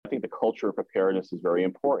culture of preparedness is very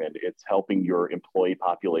important. It's helping your employee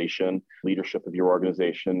population, leadership of your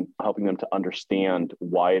organization, helping them to understand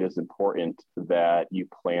why it is important that you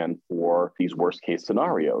plan for these worst case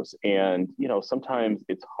scenarios. And, sometimes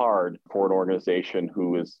it's hard for an organization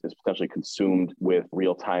who is potentially consumed with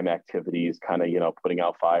real-time activities, kind of, putting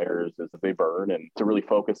out fires as they burn, and to really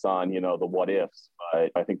focus on, the what ifs.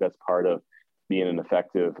 But I think that's part of being an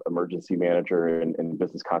effective emergency manager and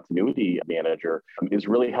business continuity manager is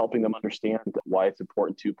really helping them understand why it's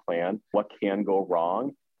important to plan, what can go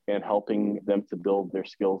wrong, and helping them to build their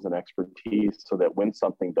skills and expertise so that when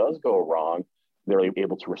something does go wrong, they're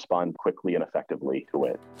able to respond quickly and effectively to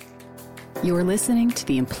it. You're listening to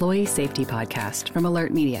the Employee Safety Podcast from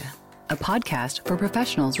Alert Media, a podcast for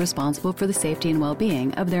professionals responsible for the safety and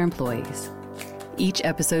well-being of their employees. Each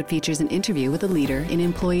episode features an interview with a leader in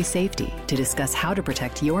employee safety to discuss how to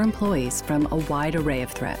protect your employees from a wide array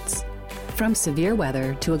of threats, from severe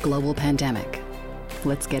weather to a global pandemic.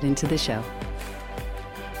 Let's get into the show.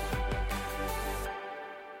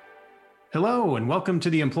 Hello, and welcome to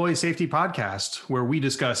the Employee Safety Podcast, where we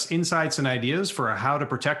discuss insights and ideas for how to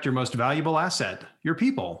protect your most valuable asset, your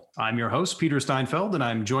people. I'm your host, Peter Steinfeld, and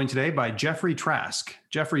I'm joined today by Jeffrey Trask.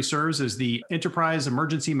 Jeffrey serves as the Enterprise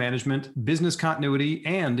Emergency Management, Business Continuity,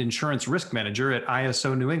 and Insurance Risk Manager at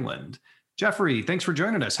ISO New England. Jeffrey, thanks for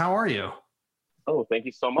joining us. How are you? Oh, thank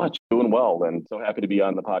you so much. Doing well, and so happy to be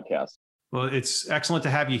on the podcast. Well, it's excellent to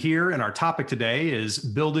have you here. And our topic today is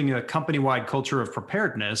building a company-wide culture of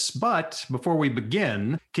preparedness. But before we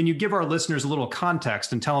begin, can you give our listeners a little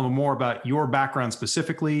context and tell them more about your background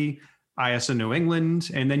specifically, ISO New England,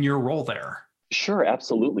 and then your role there? Sure,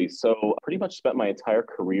 absolutely. So I pretty much spent my entire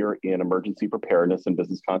career in emergency preparedness and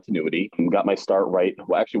business continuity. Got my start while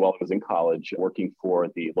I was in college, working for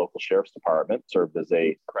the local sheriff's department, served as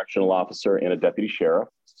a correctional officer and a deputy sheriff.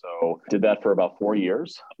 So did that for about 4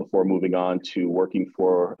 years before moving on to working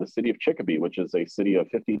for the city of Chicopee, which is a city of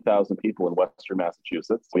 50,000 people in western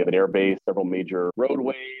Massachusetts. We have an air base, several major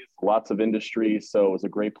roadways, lots of industry. So it was a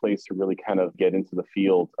great place to really kind of get into the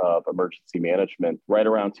field of emergency management right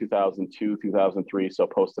around 2002, 2003. So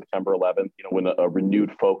post September 11th, when a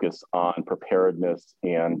renewed focus on preparedness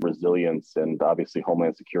and resilience and obviously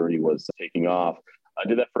Homeland Security was taking off. I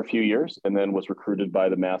did that for a few years and then was recruited by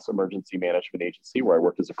the Mass Emergency Management Agency, where I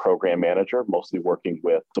worked as a program manager, mostly working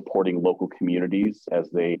with supporting local communities as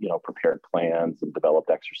they, prepared plans and developed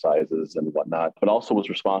exercises and whatnot, but also was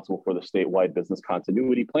responsible for the statewide business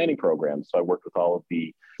continuity planning program. So I worked with all of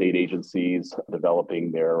the state agencies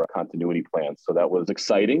developing their continuity plans. So that was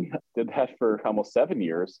exciting. Did that for almost 7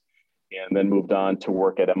 years. And then moved on to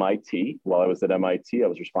work at MIT. While I was at MIT, I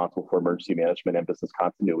was responsible for emergency management and business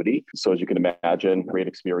continuity. So as you can imagine, great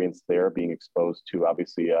experience there, being exposed to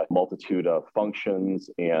obviously a multitude of functions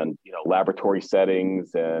and, laboratory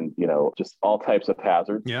settings and, just all types of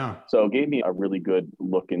hazards. Yeah. So it gave me a really good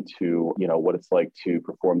look into, what it's like to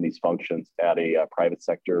perform these functions at a private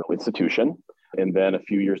sector institution. And then a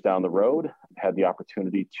few years down the road, had the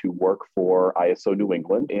opportunity to work for ISO New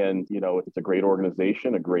England. And, it's a great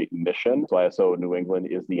organization, a great mission. So ISO New England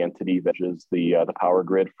is the entity that is the power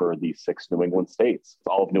grid for the 6 New England states.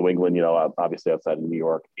 All of New England, obviously outside of New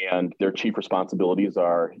York. And their chief responsibilities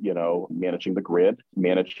are, managing the grid,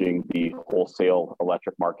 managing the wholesale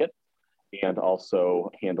electric market, and also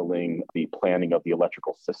handling the planning of the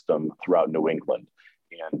electrical system throughout New England.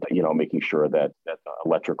 And, making sure that the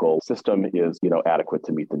electrical system is, adequate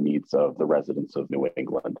to meet the needs of the residents of New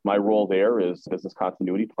England. My role there is business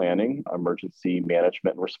continuity planning, emergency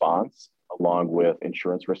management and response, along with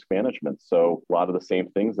insurance risk management. So a lot of the same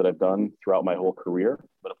things that I've done throughout my whole career,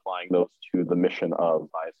 but applying those to the mission of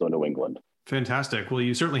ISO New England. Fantastic. Well,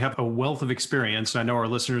 you certainly have a wealth of experience, and I know our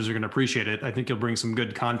listeners are going to appreciate it. I think you'll bring some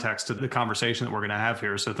good context to the conversation that we're going to have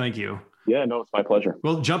here. So thank you. Yeah, no, it's my pleasure.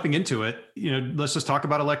 Well, jumping into it, let's just talk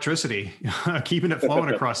about electricity. Keeping it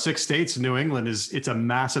flowing across 6 states in New England it's a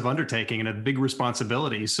massive undertaking and a big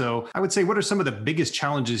responsibility. So I would say, what are some of the biggest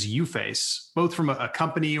challenges you face, both from a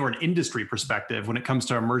company or an industry perspective when it comes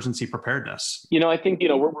to emergency preparedness? I think,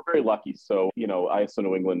 we're very lucky. So, ISO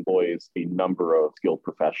New England employs a number of skilled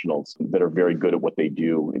professionals that are very good at what they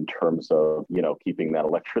do in terms of, keeping that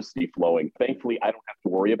electricity flowing. Thankfully, I don't have to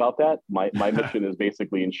worry about that. My mission is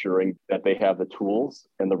basically ensuring that they have the tools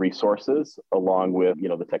and the resources along with,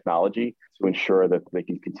 the technology to ensure that they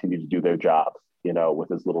can continue to do their job.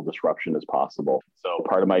 with as little disruption as possible. So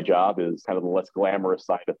part of my job is kind of the less glamorous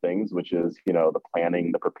side of things, which is, the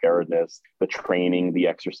planning, the preparedness, the training, the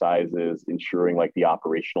exercises, ensuring like the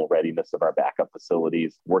operational readiness of our backup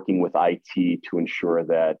facilities, working with IT to ensure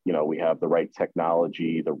that, we have the right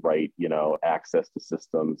technology, the right, access to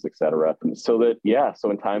systems, et cetera. And so that,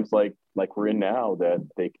 so in times like we're in now, that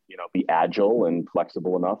they, be agile and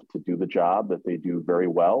flexible enough to do the job that they do very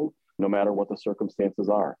well, no matter what the circumstances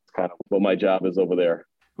are. It's kind of what my job is over there.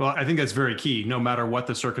 Well, I think that's very key, no matter what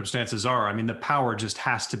the circumstances are. I mean, the power just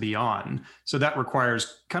has to be on. So that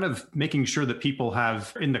requires kind of making sure that people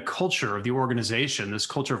have in the culture of the organization, this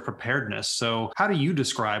culture of preparedness. So how do you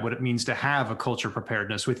describe what it means to have a culture of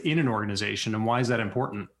preparedness within an organization, and why is that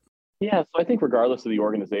important? Yeah, so I think regardless of the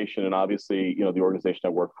organization, and obviously, the organization I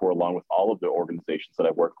work for, along with all of the organizations that I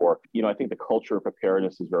work for, I think the culture of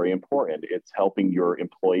preparedness is very important. It's helping your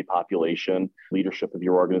employee population, leadership of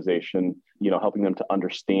your organization, helping them to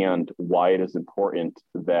understand why it is important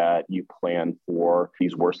that you plan for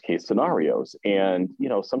these worst case scenarios. And,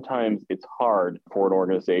 sometimes it's hard for an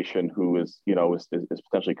organization who is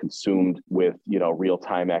potentially consumed with,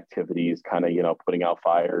 real-time activities, kind of, putting out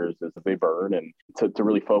fires as they burn, and to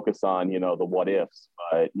really focus on, the what ifs.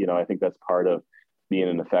 But, I think that's part of being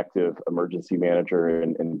an effective emergency manager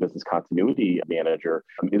and business continuity manager,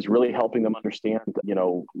 is really helping them understand,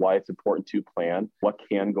 why it's important to plan, what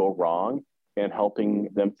can go wrong, and helping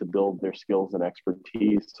them to build their skills and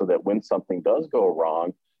expertise so that when something does go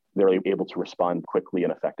wrong, they're able to respond quickly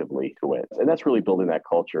and effectively to it. And that's really building that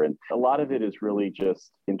culture. And a lot of it is really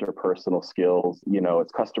just interpersonal skills.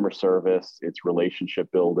 It's customer service, it's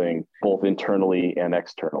relationship building, both internally and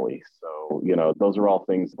externally. So, those are all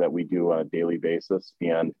things that we do on a daily basis,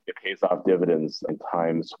 and it pays off dividends in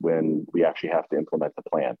times when we actually have to implement the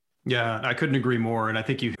plan. Yeah, I couldn't agree more. And I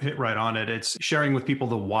think you hit right on it. It's sharing with people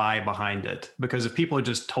the why behind it. Because if people are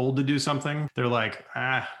just told to do something, they're like,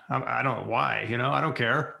 I don't know why, I don't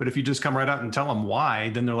care. But if you just come right out and tell them why,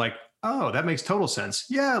 then they're like, oh, that makes total sense.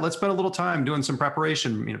 Yeah, let's spend a little time doing some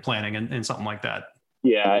preparation, planning and something like that.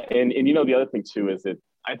 Yeah. And the other thing too is that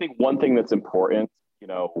I think one thing that's important,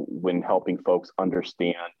 when helping folks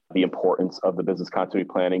understand the importance of the business continuity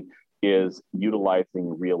planning, is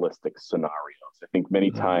utilizing realistic scenarios. I think many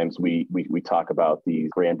times we talk about these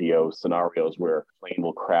grandiose scenarios where a plane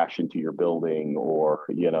will crash into your building, or,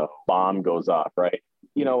 bomb goes off, right?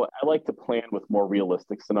 I like to plan with more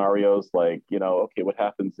realistic scenarios, like, okay, what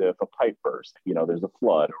happens if a pipe bursts? There's a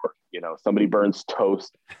flood, or, somebody burns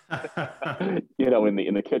toast, in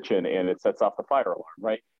the kitchen, and it sets off the fire alarm,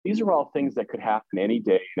 right? These are all things that could happen any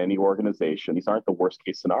day in any organization. These aren't the worst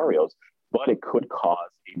case scenarios, but it could cause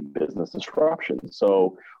a business disruption.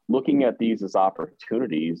 So looking at these as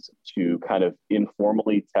opportunities to kind of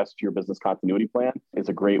informally test your business continuity plan is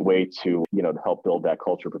a great way to, to help build that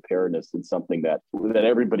culture of preparedness in something that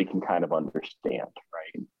everybody can kind of understand,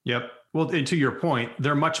 right? Yep. Well, and to your point,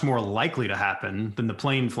 they're much more likely to happen than the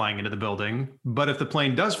plane flying into the building. But if the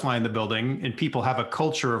plane does fly in the building and people have a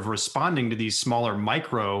culture of responding to these smaller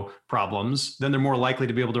micro problems, then they're more likely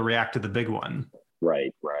to be able to react to the big one.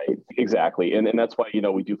 Right. Exactly. And that's why,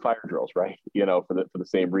 we do fire drills, right? For the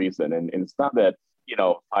same reason. And it's not that,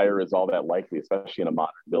 fire is all that likely, especially in a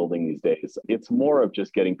modern building these days. It's more of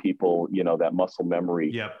just getting people, that muscle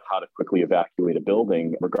memory, how to quickly evacuate a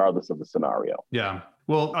building, regardless of the scenario. Yeah.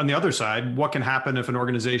 Well, on the other side, what can happen if an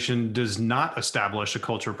organization does not establish a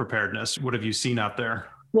culture of preparedness? What have you seen out there?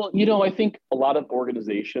 Well, I think a lot of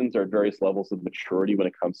organizations are at various levels of maturity when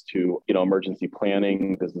it comes to, emergency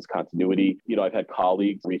planning, business continuity. I've had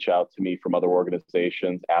colleagues reach out to me from other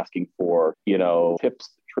organizations asking for,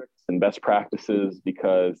 tips, tricks, and best practices,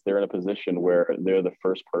 because they're in a position where they're the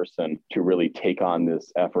first person to really take on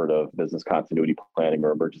this effort of business continuity planning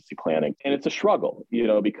or emergency planning. And it's a struggle,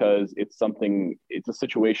 because it's a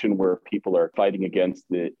situation where people are fighting against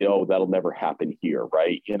that'll never happen here,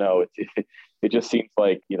 right? It just seems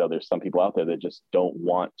like, there's some people out there that just don't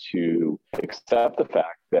want to accept the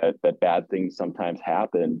fact that bad things sometimes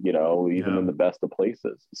happen, even in the best of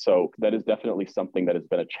places. So that is definitely something that has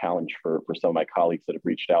been a challenge for some of my colleagues that have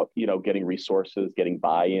reached out, getting resources, getting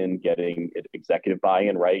buy-in, getting executive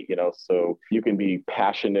buy-in, right? So you can be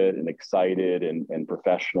passionate and excited and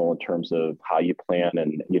professional in terms of how you plan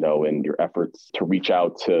and your efforts to reach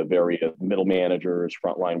out to various middle managers,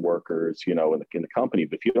 frontline workers, in the company.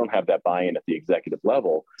 But if you don't have that buy-in at the executive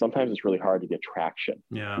level, sometimes it's really hard to get traction,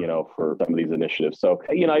 for some of these initiatives. So,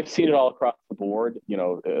 I've seen it all across the board,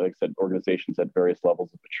 like I said, organizations at various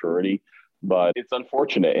levels of maturity. but it's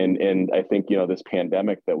unfortunate. And I think, this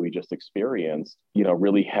pandemic that we just experienced,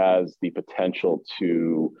 really has the potential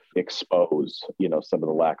to expose, some of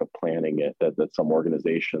the lack of planning that some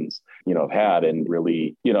organizations, have had. And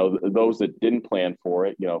really, those that didn't plan for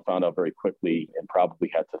it, found out very quickly and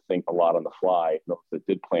probably had to think a lot on the fly. Those that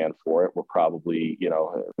did plan for it were probably, made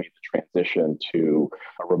the transition to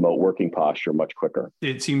a remote working posture much quicker.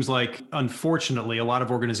 It seems like, unfortunately, a lot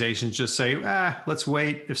of organizations just say, let's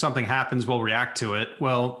wait. If something happens, we'll react to it.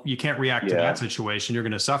 Well, you can't react to that situation. You're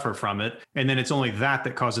going to suffer from it. And then it's only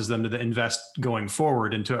that causes them to invest going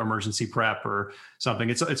forward into emergency prep or something.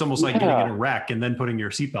 It's almost like getting in a wreck and then putting your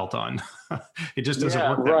seatbelt on. It just doesn't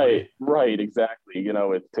work that way. Right, exactly.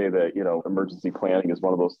 It's say that, emergency planning is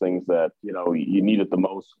one of those things that, you need it the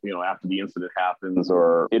most, after the incident happens,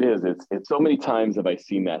 or it's so many times have I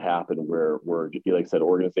seen that happen where like I said,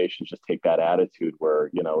 organizations just take that attitude where,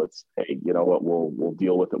 it's, hey, you know what, we'll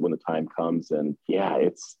deal with it when the time comes. And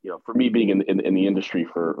it's, for me being in the industry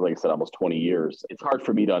for, like I said, almost 20 years, it's hard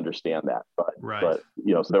for me to understand that. But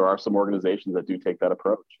so there are some organizations that do take that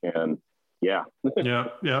approach. And yeah.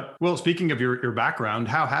 Well, speaking of your background,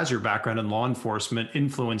 how has your background in law enforcement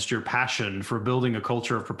influenced your passion for building a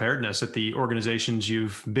culture of preparedness at the organizations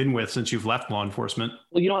you've been with since you've left law enforcement?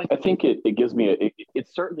 Well, I think it gives me it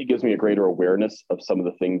certainly gives me a greater awareness of some of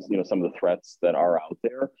the things, some of the threats that are out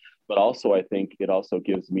there. But also, I think it also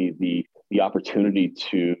gives me the opportunity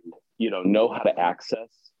to, know how to access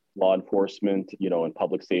law enforcement, and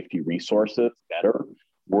public safety resources better,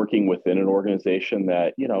 working within an organization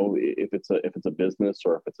that, if it's a business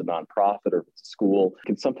or if it's a nonprofit or if it's a school,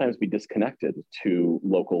 can sometimes be disconnected to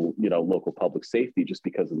local public safety just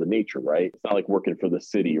because of the nature, right? It's not like working for the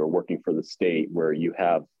city or working for the state where you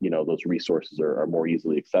have, those resources are more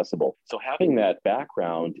easily accessible. So having that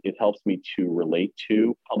background, it helps me to relate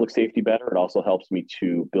to public safety better. It also helps me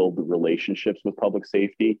to build the relationships with public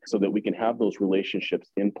safety so that we can have those relationships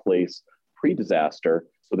in place pre-disaster,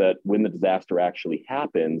 so that when the disaster actually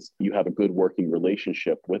happens, you have a good working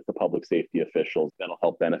relationship with the public safety officials that'll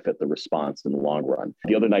help benefit the response in the long run.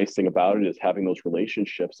 The other nice thing about it is having those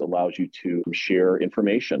relationships allows you to share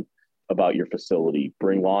information about your facility,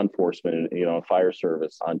 bring law enforcement and fire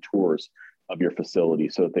service on tours of your facility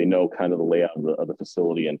so that they know kind of the layout of the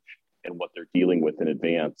facility and what they're dealing with in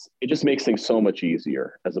advance. It just makes things so much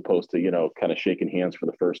easier as opposed to, kind of shaking hands for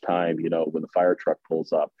the first time, when the fire truck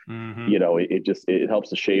pulls up. Mm-hmm. It helps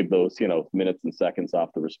to shave those, minutes and seconds off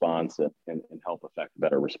the response and help affect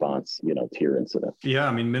better response, to your incident. Yeah.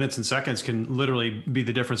 I mean, minutes and seconds can literally be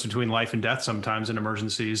the difference between life and death sometimes in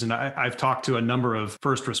emergencies. And I've talked to a number of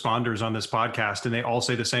first responders on this podcast, and they all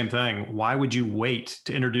say the same thing. Why would you wait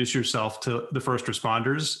to introduce yourself to the first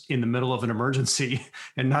responders in the middle of an emergency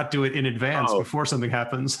and not do it in advance before something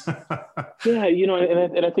happens? And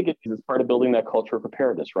I think it's part of building that culture of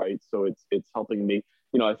preparedness, right? So it's helping me.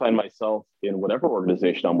 I find myself in whatever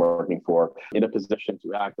organization I'm working for in a position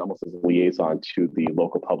to act almost as a liaison to the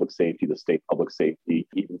local public safety, the state public safety,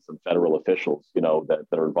 even some federal officials, that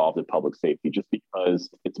are involved in public safety, just because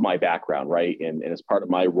it's my background, right? And as part of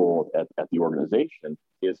my role at the organization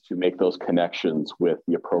is to make those connections with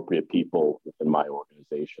the appropriate people within my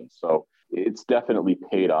organization. So it's definitely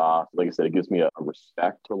paid off. Like I said, it gives me a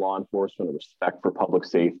respect for law enforcement, a respect for public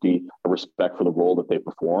safety, a respect for the role that they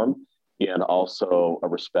perform, and also a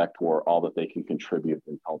respect for all that they can contribute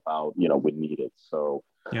and help out, when needed. So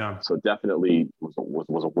definitely was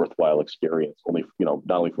a worthwhile experience,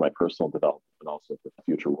 not only for my personal development, but also for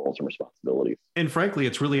future roles and responsibilities. And frankly,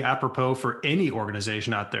 it's really apropos for any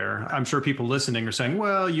organization out there. I'm sure people listening are saying,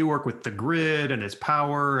 well, you work with the grid and its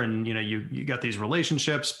power and, you got these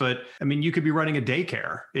relationships, but I mean, you could be running a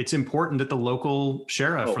daycare. It's important that the local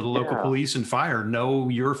sheriff or the local police and fire know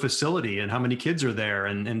your facility and how many kids are there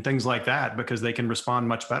and things like that, because they can respond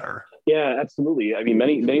much better. Yeah, absolutely. I mean,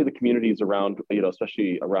 many of the communities around,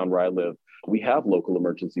 especially around where I live, we have local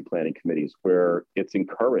emergency planning committees where it's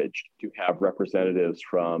encouraged to have representatives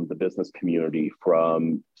from the business community,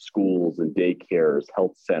 from schools and daycares,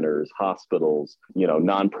 health centers, hospitals,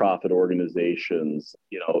 nonprofit organizations,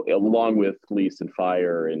 along with police and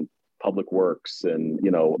fire and public works and,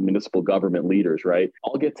 municipal government leaders, right?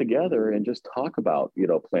 All get together and just talk about,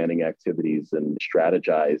 planning activities and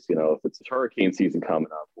strategize, if it's hurricane season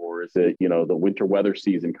coming up, or is it, the winter weather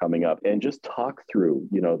season coming up, and just talk through,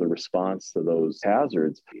 the response to those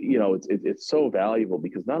hazards. It's so valuable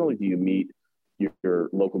because not only do you meet your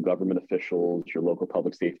local government officials, your local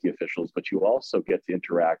public safety officials, but you also get to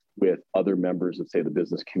interact with other members of, say, the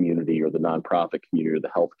business community or the nonprofit community or the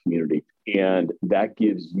health community. And that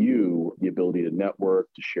gives you the ability to network,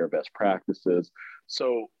 to share best practices.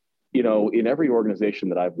 So In every organization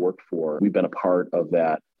that I've worked for, we've been a part of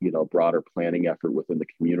that, broader planning effort within the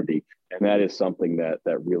community. And that is something that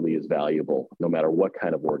really is valuable, no matter what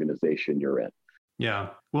kind of organization you're in. Yeah.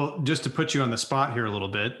 Well, just to put you on the spot here a little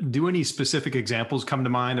bit, do any specific examples come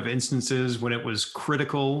to mind of instances when it was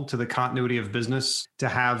critical to the continuity of business to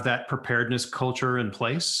have that preparedness culture in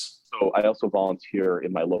place? So I also volunteer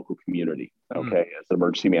in my local community, as an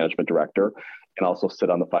emergency management director, and also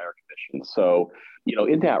sit on the fire commission. So,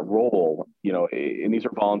 in that role, and these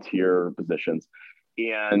are volunteer positions.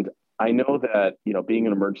 And I know that, being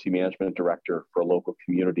an emergency management director for a local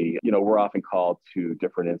community, we're often called to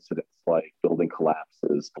different incidents like building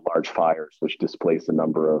collapses, large fires, which displace a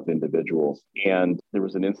number of individuals. And there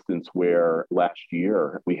was an instance where last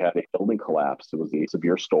year we had a building collapse. It was a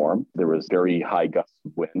severe storm. There was very high gusts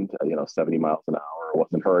of wind, 70 miles an hour. It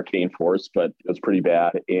wasn't hurricane force, but it was pretty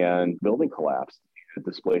bad. And building collapsed. It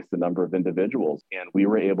displaced a number of individuals, and we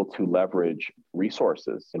were able to leverage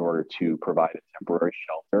resources in order to provide a temporary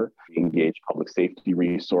shelter. We engaged public safety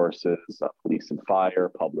resources, police and fire,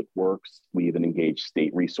 public works. We even engaged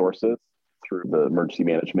state resources through the emergency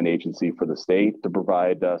management agency for the state to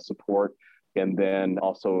provide support, and then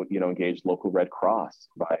also, engaged local Red Cross,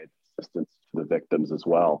 provide assistance to the victims as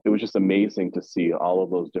well. It was just amazing to see all of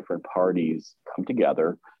those different parties come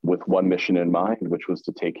together with one mission in mind, which was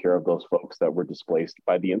to take care of those folks that were displaced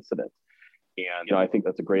by the incident. And, I think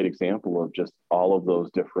that's a great example of just all of those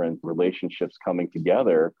different relationships coming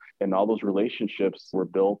together. And all those relationships were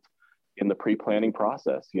built in the pre-planning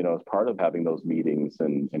process, as part of having those meetings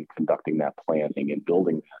and conducting that planning and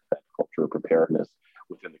building that culture of preparedness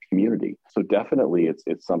within the community. So definitely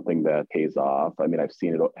it's something that pays off. I mean, I've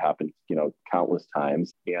seen it happen, countless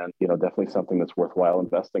times, and, definitely something that's worthwhile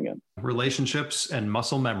investing in. Relationships and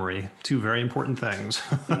muscle memory, two very important things.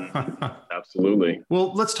 Absolutely.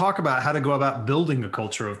 Well, let's talk about how to go about building a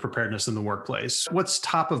culture of preparedness in the workplace. What's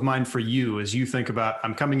top of mind for you as you think about,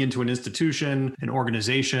 I'm coming into an institution, an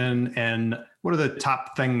organization, and what are the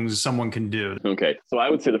top things someone can do? Okay. So I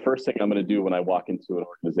would say the first thing I'm going to do when I walk into an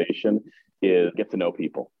organization is get to know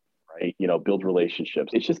people, right? Build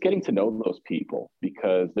relationships. It's just getting to know those people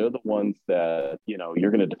because they're the ones that, you're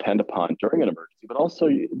going to depend upon during an emergency, but also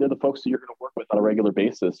they're the folks that you're going to work with on a regular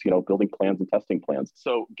basis, building plans and testing plans.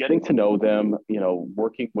 So getting to know them,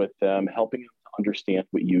 working with them, helping them to understand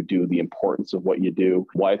what you do, the importance of what you do,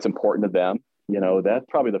 why it's important to them, that's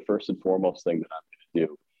probably the first and foremost thing that I'm going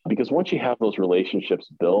to do. Because once you have those relationships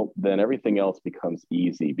built, then everything else becomes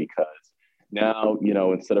easy because now,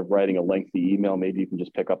 instead of writing a lengthy email, maybe you can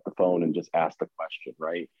just pick up the phone and just ask the question,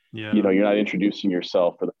 right? Yeah. You're not introducing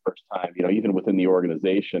yourself for the first time, even within the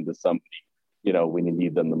organization to somebody, when you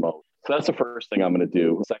need them the most. So that's the first thing I'm going to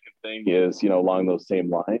do. The second thing is, along those same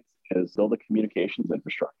lines is build a communications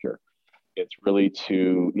infrastructure. It's really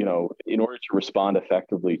to, in order to respond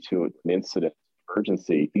effectively to an incident,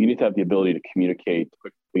 emergency, you need to have the ability to communicate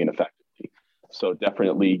quickly and effectively. So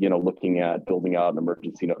definitely, looking at building out an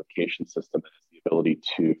emergency notification system that has the ability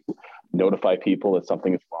to notify people that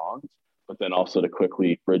something is wrong, but then also to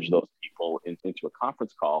quickly bridge those people into a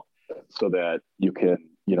conference call so that you can,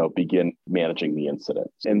 begin managing the incident.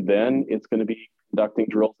 And then it's going to be conducting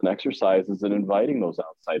drills and exercises and inviting those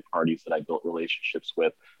outside parties that I built relationships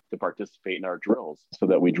with to participate in our drills so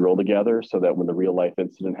that we drill together so that when the real life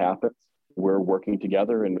incident happens, we're working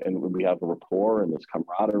together and we have a rapport and this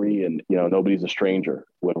camaraderie and, nobody's a stranger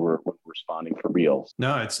when we're responding for real.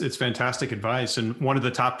 No, it's fantastic advice. And one of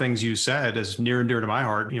the top things you said is near and dear to my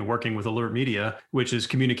heart, working with Alert Media, which is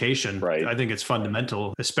communication. Right. I think it's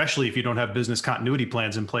fundamental, especially if you don't have business continuity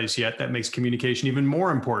plans in place yet. That makes communication even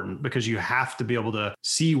more important because you have to be able to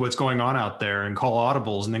see what's going on out there and call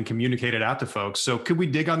audibles and then communicate it out to folks. So could we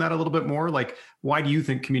dig on that a little bit more? Like, why do you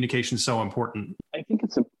think communication is so important? I think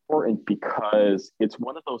it's important because it's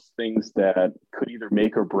one of those things that could either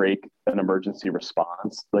make or break an emergency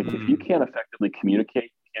response. Like if you can't effectively communicate,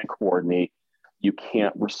 you can't coordinate, you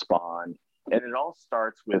can't respond. And it all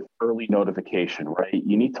starts with early notification, right?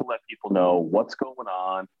 You need to let people know what's going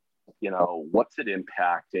on, what's it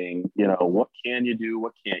impacting, what can you do,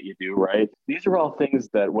 what can't you do, right? These are all things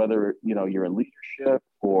that whether, you're in leadership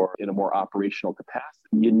or in a more operational capacity,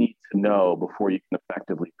 you need to know before you can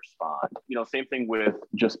effectively respond. Same thing with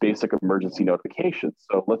just basic emergency notifications.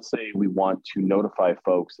 So let's say we want to notify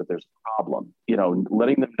folks that there's a problem,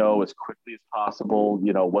 letting them know as quickly as possible,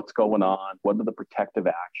 what's going on, what are the protective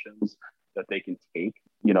actions that they can take,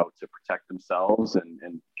 to protect themselves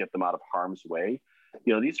and get them out of harm's way.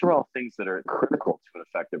 These are all things that are critical to an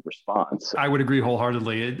effective response. I would agree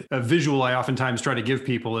wholeheartedly. A visual I oftentimes try to give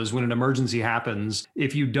people is when an emergency happens,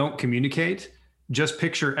 if you don't communicate, just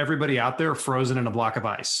picture everybody out there frozen in a block of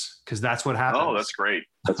ice, because that's what happens. Oh, that's great.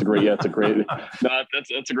 That's a great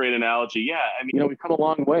analogy. Yeah. I mean, we've come a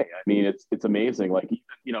long way. I mean, it's amazing. Like,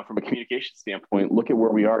 even, from a communication standpoint, look at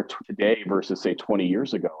where we are today versus say 20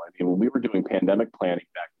 years ago. I mean, when we were doing pandemic planning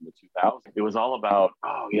back in the 2000s, it was all about,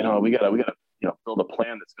 we got to build a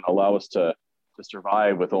plan that's going to allow us to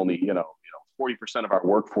survive with only, 40% of our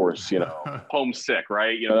workforce, homesick,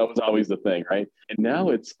 right? That was always the thing, right? And now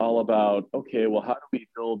it's all about, okay, well, how do we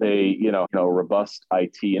build a, robust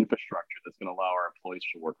IT infrastructure that's going to allow our employees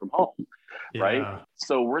to work from home, right?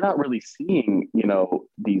 So we're not really seeing,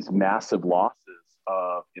 these massive losses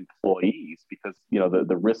of employees because,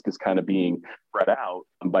 the risk is kind of being spread out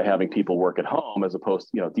by having people work at home as opposed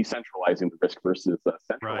to, decentralizing the risk versus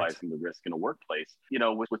centralizing the risk in a workplace,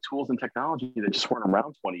 with tools and technology that just weren't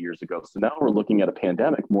around 20 years ago. So now we're looking at a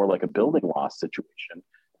pandemic more like a building loss situation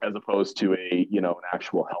as opposed to an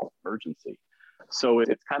actual health emergency. So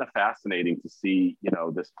it's kind of fascinating to see,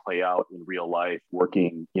 this play out in real life,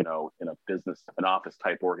 working, in a business, an office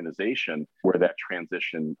type organization where that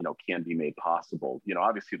transition, can be made possible.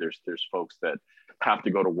 Obviously there's folks that have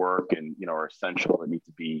to go to work and, are essential and need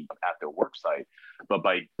to be at their work site, but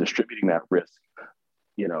by distributing that risk,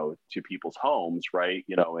 to people's homes, right,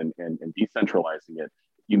 and decentralizing it,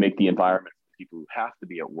 you make the environment for people who have to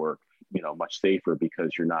be at work, much safer because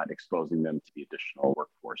you're not exposing them to the additional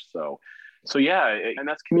workforce. So yeah, and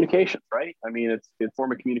that's communications, right? I mean, it's a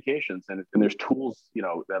form of communications, and there's tools,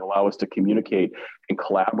 that allow us to communicate and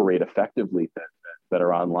collaborate effectively that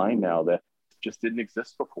are online now that just didn't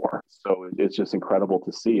exist before. So it's just incredible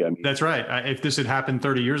to see. I mean, that's right. If this had happened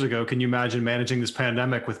 30 years ago, can you imagine managing this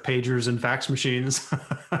pandemic with pagers and fax machines?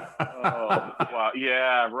 Oh, wow.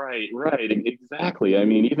 Yeah, right. Exactly. I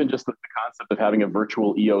mean, even just the concept of having a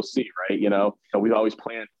virtual EOC, right? We've always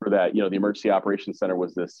planned for that. The Emergency Operations Center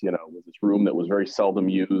was this room that was very seldom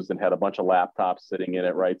used and had a bunch of laptops sitting in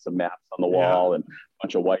it, right? Some maps on the wall and a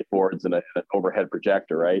bunch of whiteboards and an overhead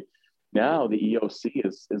projector, right? Now the EOC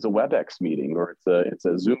is a WebEx meeting, or it's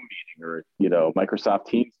a Zoom meeting, or Microsoft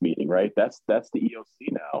Teams meeting, right? That's the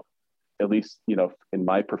EOC now. At least in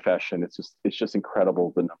my profession, it's just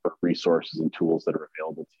incredible the number of resources and tools that are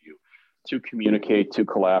available to you to communicate, to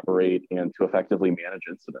collaborate, and to effectively manage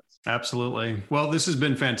incidents. Absolutely. Well, this has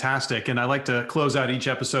been fantastic. And I like to close out each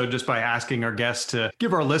episode just by asking our guests to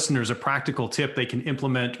give our listeners a practical tip they can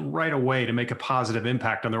implement right away to make a positive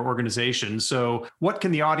impact on their organization. So what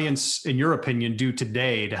can the audience, in your opinion, do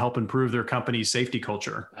today to help improve their company's safety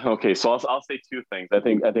culture? Okay, so I'll say two things. I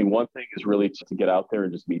think one thing is really to get out there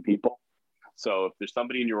and just meet people. So if there's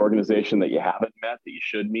somebody in your organization that you haven't met that you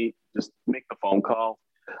should meet, just make the phone call.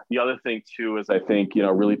 The other thing too is I think,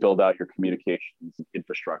 really build out your communications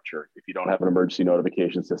infrastructure. If you don't have an emergency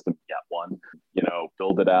notification system, get one,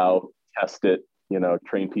 build it out, test it,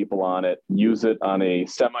 train people on it, use it on a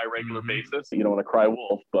semi-regular basis. You don't want to cry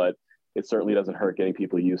wolf, but it certainly doesn't hurt getting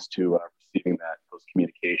people used to receiving those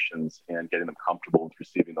communications and getting them comfortable with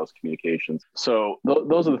receiving those communications. So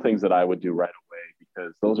those are the things that I would do right away,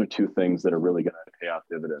 because those are two things that are really going to pay out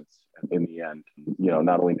dividends in the end,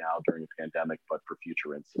 not only now during a pandemic, but for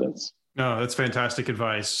future incidents. No, that's fantastic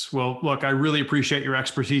advice. Well, look, I really appreciate your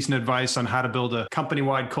expertise and advice on how to build a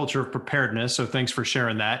company-wide culture of preparedness. So thanks for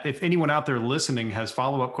sharing that. If anyone out there listening has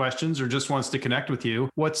follow-up questions or just wants to connect with you,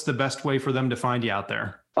 what's the best way for them to find you out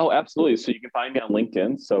there? Oh, absolutely. So you can find me on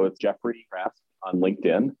LinkedIn. So it's Jeffrey Trask on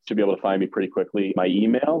LinkedIn. Should be able to find me pretty quickly. My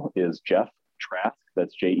email is jefftrask,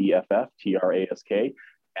 that's JEFFTRASK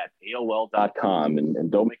 @AOL.com.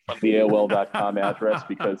 And don't make fun of the AOL.com address,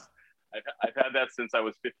 because I've had that since I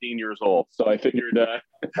was 15 years old. So I figured.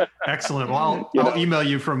 Excellent. Well, I'll email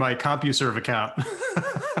you from my CompuServe account.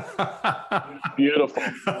 Beautiful.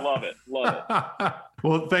 Love it.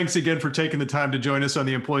 Well, thanks again for taking the time to join us on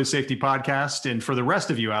the Employee Safety Podcast. And for the rest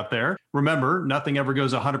of you out there, remember, nothing ever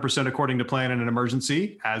goes 100% according to plan in an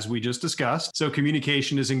emergency, as we just discussed. So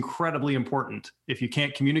communication is incredibly important. If you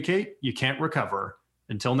can't communicate, you can't recover.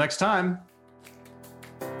 Until next time.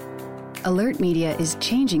 Alert Media is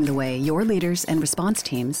changing the way your leaders and response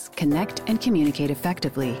teams connect and communicate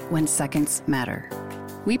effectively when seconds matter.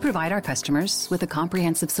 We provide our customers with a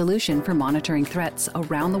comprehensive solution for monitoring threats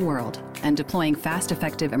around the world and deploying fast,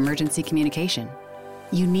 effective emergency communication.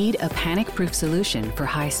 You need a panic-proof solution for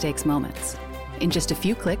high-stakes moments. In just a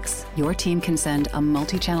few clicks, your team can send a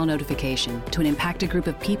multi-channel notification to an impacted group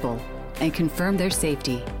of people and confirm their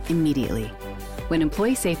safety immediately. When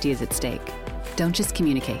employee safety is at stake, don't just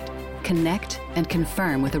communicate. Connect and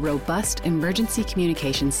confirm with a robust emergency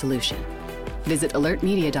communication solution. Visit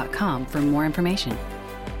alertmedia.com for more information.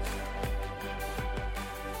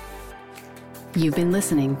 You've been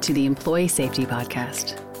listening to the Employee Safety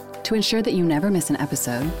Podcast. To ensure that you never miss an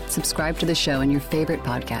episode, subscribe to the show in your favorite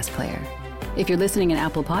podcast player. If you're listening in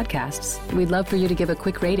Apple Podcasts, we'd love for you to give a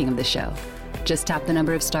quick rating of the show. Just tap the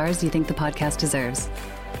number of stars you think the podcast deserves.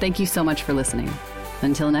 Thank you so much for listening.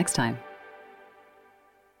 Until next time.